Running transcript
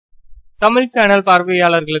Tamil channel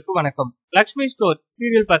பார்வையாளர்களுக்கு வணக்கம். Lakshmi store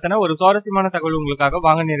serial பார்த்தனா ஒரு சுவாரஸ்யமான தகவல் உங்களுக்காக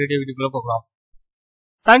வாங்க நேரடியாக வீடியோக்குள்ள போகலாம்.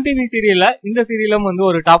 சன் டிவி சீரியல்ல இந்த சீரியலும்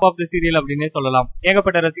ஒரு டாப் ஆஃப் தி சீரியல் அப்படின்னே சொல்லலாம்.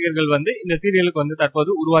 ஏகப்பட்ட ரசிகர்கள் இந்த சீரியலுக்கு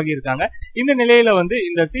தற்போது உருவாகி இருக்காங்க. இந்த நிலையில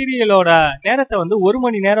இந்த சீரியலோட நேரத்தை 1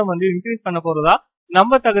 மணி நேரம் இன்க்ரீஸ் பண்ண போறதா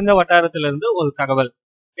நம்ப தகுந்த வட்டாரத்துல இருந்து ஒரு தகவல்.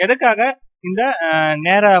 எதுக்காக இந்த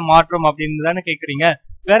நேர மாற்றம் அப்படின்னு தானே கேக்குறீங்க?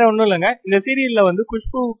 வேற ஒண்ணும் இல்லைங்க. இந்த சீரியல்ல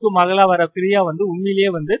குஷ்புவுக்கு மகளா வர பிரியா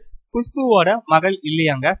உண்மையிலேயே குஷ்புவோட மகள்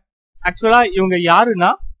இல்லையாங்க. ஆக்சுவலா இவங்க யாருன்னா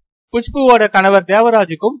குஷ்புவோட கணவர்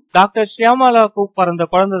தேவராஜுக்கும் டாக்டர் ஷியாமலாவுக்கும் பிறந்த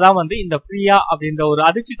குழந்தைதான் இந்த பிரியா அப்படின்ற ஒரு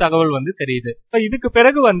அதிர்ச்சி தகவல் தெரியுது. இதுக்கு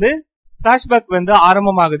பிறகு பிளாஷ்பேக்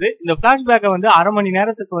ஆரம்பமாகுது. இந்த பிளாஷ்பேக்கை அரை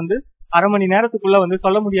மணி நேரத்துக்குள்ள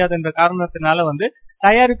சொல்ல முடியாதுன்ற காரணத்தினால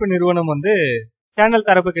தயாரிப்பு நிறுவனம் சேனல்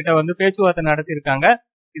தரப்பு கிட்ட பேச்சுவார்த்தை நடத்தி இருக்காங்க.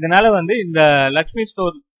 இதனால இந்த லக்ஷ்மி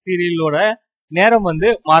ஸ்டோர் சீரியலோட நேரம்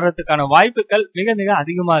மாறதுக்கான வாய்ப்புகள் மிக மிக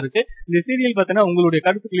அதிகமா இருக்கு. இந்த சீரியல் பத்தின உங்களுடைய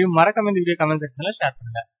கருத்துக்களையும் மறக்காம இந்த வீடியோ கமெண்ட் செக்ஷன்ல ஷேர்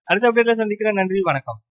பண்ணுங்க. அடுத்த அப்டேட்ல சந்திக்கிறேன். நன்றி, வணக்கம்.